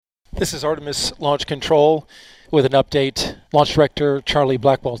This is Artemis Launch Control with an update. Launch Director Charlie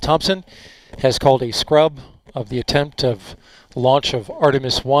Blackwell-Thompson has called a scrub of the attempt of launch of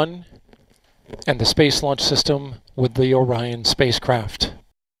Artemis 1 and the Space Launch System with the Orion spacecraft.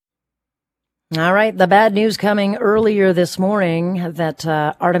 All right, the bad news coming earlier this morning that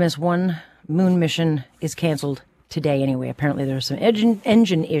Artemis 1 moon mission is canceled today anyway. Apparently there are some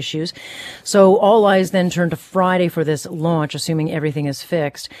engine issues. So all eyes then turn to Friday for this launch, assuming everything is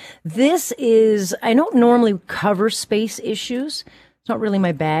fixed. This is, I don't normally cover space issues. It's not really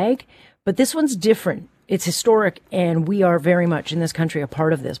my bag, but this one's different. It's historic, and we are very much in this country a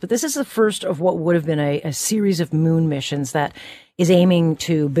part of this. But this is the first of what would have been a series of moon missions that is aiming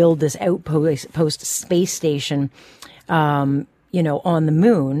to build this outpost space station, on the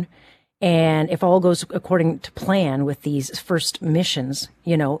moon. And if all goes according to plan with these first missions,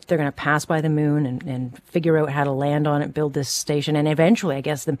 they're going to pass by the moon and figure out how to land on it, build this station. And eventually, I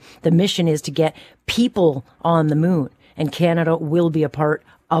guess the mission is to get people on the moon. And Canada will be a part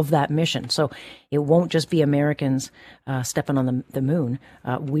of that mission. So it won't just be Americans stepping on the moon.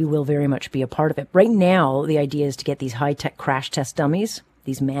 We will very much be a part of it. Right now, the idea is to get these high-tech crash test dummies,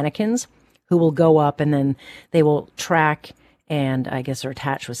 these mannequins, who will go up and then they will track, and I guess they're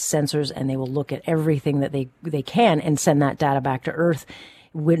attached with sensors, and they will look at everything that they can and send that data back to Earth.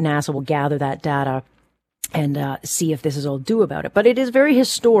 NASA will gather that data and see if this is all due about it. But it is very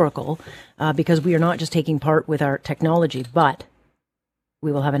historical because we are not just taking part with our technology, but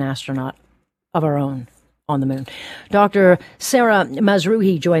we will have an astronaut of our own on the moon. Dr. Sarah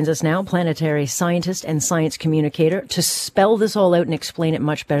Mazrouhi joins us now, planetary scientist and science communicator, to spell this all out and explain it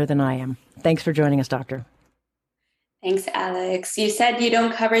much better than I am. Thanks for joining us, Doctor. Thanks, Alex. You said you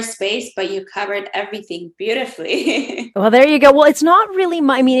don't cover space, but you covered everything beautifully. Well, there you go. Well, it's not really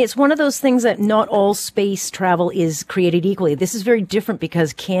it's one of those things that not all space travel is created equally. This is very different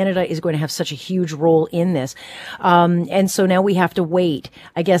because Canada is going to have such a huge role in this. And so now we have to wait.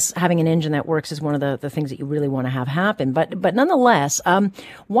 I guess having an engine that works is one of the things that you really want to have happen. But nonetheless,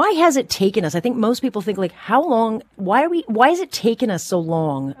 why has it taken us? I think most people think, like, how long, why has it taken us so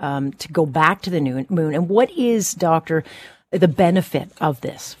long to go back to the moon? And what is, Doctor, the benefit of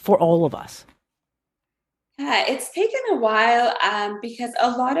this for all of us? Yeah, it's taken a while because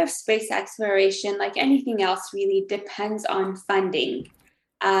a lot of space exploration, like anything else, really depends on funding.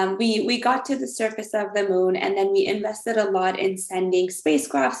 We got to the surface of the moon, and then we invested a lot in sending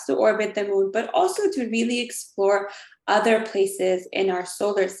spacecrafts to orbit the moon, but also to really explore other places in our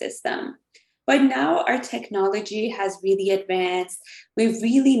solar system. But now our technology has really advanced. We've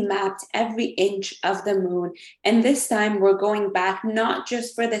really mapped every inch of the moon. And this time we're going back not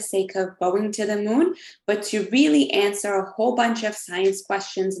just for the sake of going to the moon, but to really answer a whole bunch of science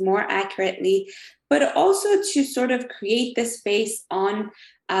questions more accurately, but also to sort of create the space on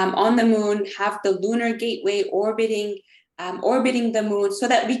the moon, have the lunar gateway orbiting the moon so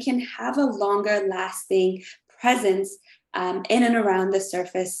that we can have a longer lasting presence in and around the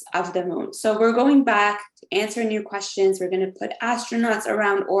surface of the moon. So we're going back to answer new questions. We're going to put astronauts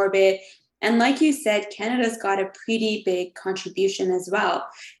around orbit. And like you said, Canada's got a pretty big contribution as well.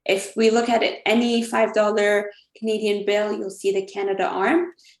 If we look at it, any $5 Canadian bill, you'll see the Canada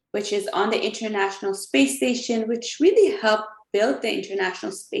arm, which is on the International Space Station, which really helped build the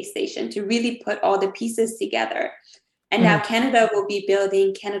International Space Station to really put all the pieces together. And now Canada will be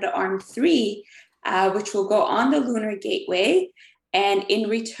building Canada Arm 3, which will go on the Lunar Gateway. And in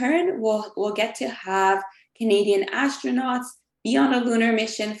return, we'll get to have Canadian astronauts be on a lunar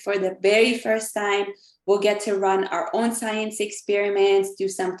mission for the very first time. We'll get to run our own science experiments, do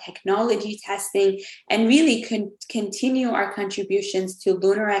some technology testing, and really continue our contributions to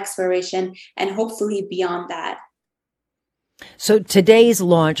lunar exploration and hopefully beyond that. So today's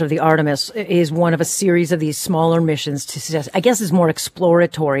launch of the Artemis is one of a series of these smaller missions to, I guess, is more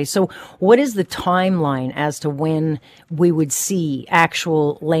exploratory. So what is the timeline as to when we would see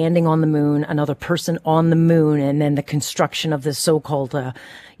actual landing on the moon, another person on the moon, and then the construction of the so-called,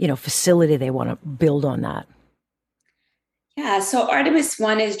 facility they want to build on that? Yeah, so Artemis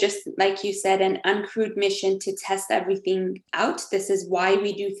 1 is just, like you said, an uncrewed mission to test everything out. This is why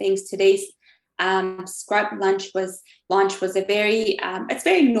we do things. Today's scrub launch was it's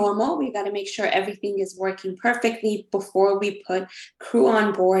very normal. We got to make sure everything is working perfectly before we put crew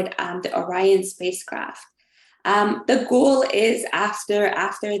on board the Orion spacecraft. The goal is after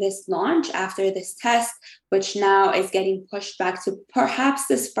this launch, after this test, which now is getting pushed back to perhaps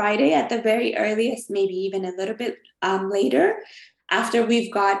this Friday at the very earliest, maybe even a little bit later, after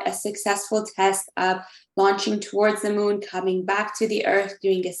we've got a successful test of launching towards the moon, coming back to the Earth,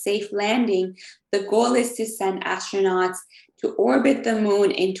 doing a safe landing. The goal is to send astronauts to orbit the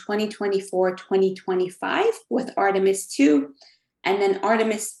moon in 2024, 2025 with Artemis 2. And then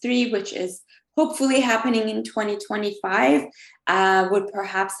Artemis 3, which is hopefully happening in 2025, would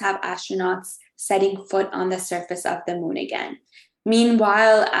perhaps have astronauts setting foot on the surface of the moon again.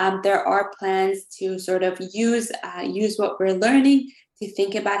 Meanwhile, there are plans to sort of use what we're learning to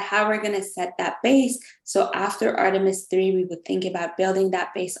think about how we're going to set that base. So after Artemis 3, we would think about building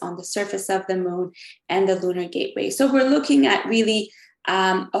that base on the surface of the moon and the lunar gateway. So we're looking at really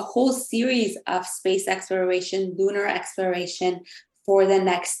a whole series of space exploration, lunar exploration for the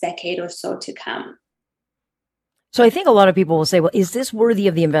next decade or so to come. So I think a lot of people will say, well, is this worthy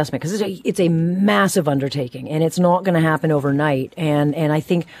of the investment? Because it's a massive undertaking and it's not going to happen overnight. And I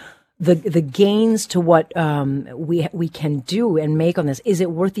think the gains to what we can do and make on this, is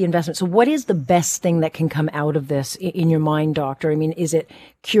it worth the investment? So what is the best thing that can come out of this in your mind, doctor? I mean, is it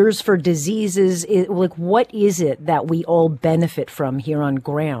cures for diseases? What is it that we all benefit from here on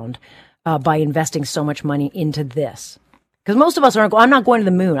ground by investing so much money into this? Because most of us aren't. I'm not going to the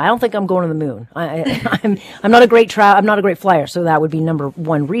moon. I don't think I'm going to the moon. I'm not a great I'm not a great flyer, so that would be number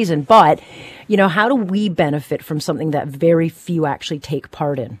one reason. But how do we benefit from something that very few actually take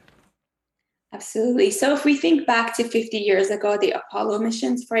part in? Absolutely. So if we think back to 50 years ago, the Apollo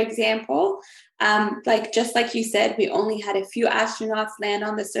missions, for example, just like you said, we only had a few astronauts land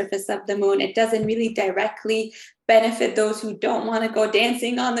on the surface of the moon. It doesn't really directly benefit those who don't want to go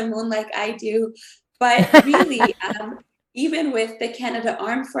dancing on the moon like I do. But really, even with the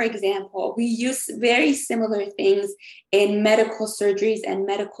Canadarm, for example, we use very similar things in medical surgeries and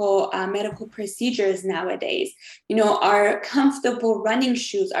medical procedures nowadays. Our comfortable running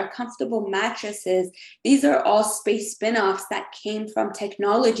shoes, our comfortable mattresses, these are all space spin-offs that came from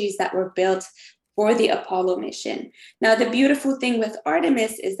technologies that were built for the Apollo mission. Now, the beautiful thing with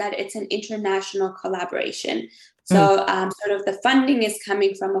Artemis is that it's an international collaboration. So sort of the funding is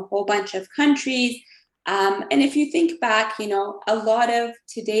coming from a whole bunch of countries. And if you think back, a lot of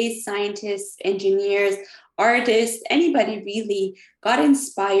today's scientists, engineers, artists, anybody really got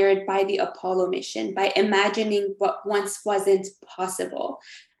inspired by the Apollo mission, by imagining what once wasn't possible.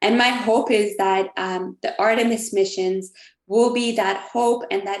 And my hope is that the Artemis missions will be that hope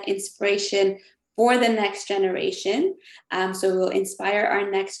and that inspiration for the next generation. So we'll inspire our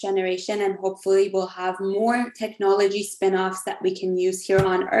next generation, and hopefully we'll have more technology spin-offs that we can use here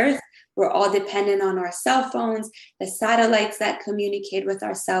on Earth. We're all dependent on our cell phones, the satellites that communicate with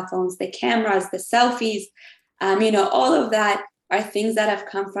our cell phones, the cameras, the selfies, all of that are things that have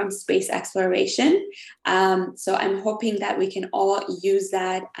come from space exploration. So I'm hoping that we can all use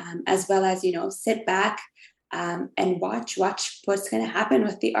that as well as, sit back and watch what's going to happen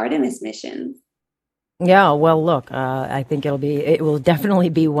with the Artemis mission. Yeah, well, look, I think it will definitely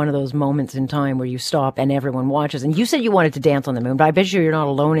be one of those moments in time where you stop and everyone watches. And you said you wanted to dance on the moon, but I bet you're not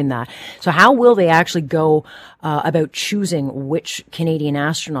alone in that. So how will they actually go about choosing which Canadian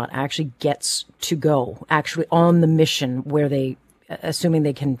astronaut actually gets to go actually on the mission where they, assuming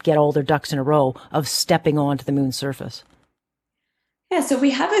they can get all their ducks in a row, of stepping onto the moon's surface? Yeah, so we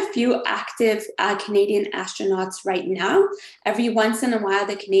have a few active Canadian astronauts right now. Every once in a while,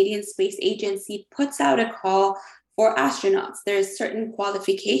 the Canadian Space Agency puts out a call for astronauts. There's certain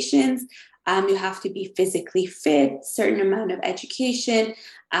qualifications. You have to be physically fit, certain amount of education,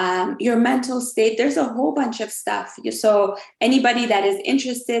 your mental state. There's a whole bunch of stuff. So anybody that is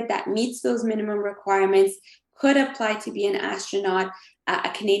interested that meets those minimum requirements could apply to be an astronaut, a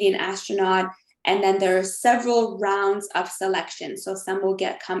Canadian astronaut. And then there are several rounds of selection. So some will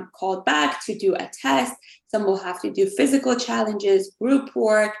get called back to do a test. Some will have to do physical challenges, group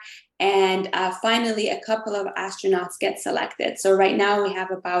work, and finally, a couple of astronauts get selected. So right now we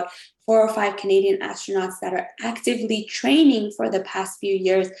have about 4 or 5 Canadian astronauts that are actively training for the past few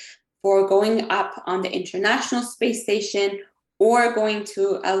years for going up on the International Space Station or going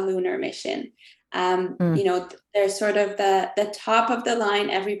to a lunar mission. They're sort of the top of the line,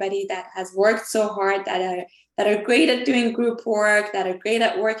 everybody that has worked so hard, that are great at doing group work, that are great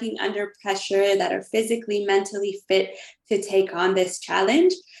at working under pressure, that are physically, mentally fit to take on this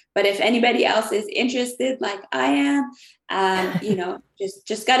challenge. But if anybody else is interested, like I am,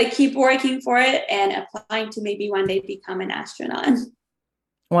 just got to keep working for it and applying to maybe one day become an astronaut.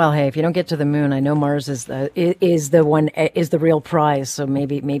 Well, hey, if you don't get to the moon, I know Mars is the real prize. So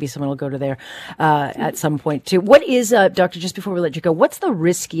maybe someone will go to there at some point too. What is, Doctor? Just before we let you go, what's the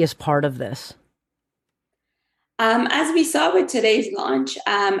riskiest part of this? As we saw with today's launch,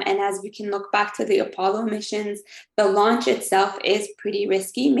 and as we can look back to the Apollo missions, the launch itself is pretty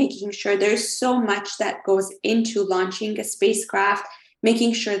risky. Making sure there's so much that goes into launching a spacecraft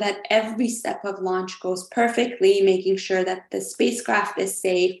making sure that every step of launch goes perfectly, making sure that the spacecraft is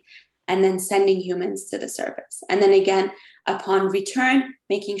safe, and then sending humans to the surface. And then again, upon return,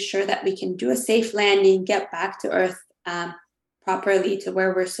 making sure that we can do a safe landing, get back to Earth properly to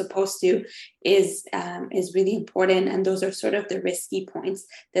where we're supposed to is really important. And those are sort of the risky points,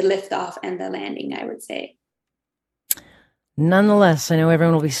 the liftoff and the landing, I would say. Nonetheless, I know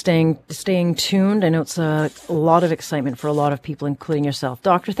everyone will be staying tuned. I know it's a lot of excitement for a lot of people, including yourself.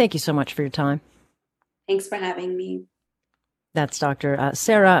 Doctor, thank you so much for your time. Thanks for having me. That's Dr.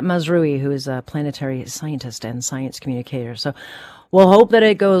 Sarah Mazrui, who is a planetary scientist and science communicator. So we'll hope that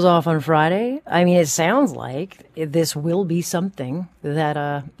it goes off on Friday. I mean, it sounds like this will be something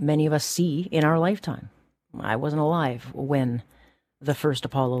that many of us see in our lifetime. I wasn't alive when the first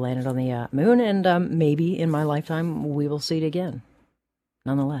Apollo landed on the moon, and maybe in my lifetime we will see it again.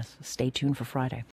 Nonetheless, stay tuned for Friday.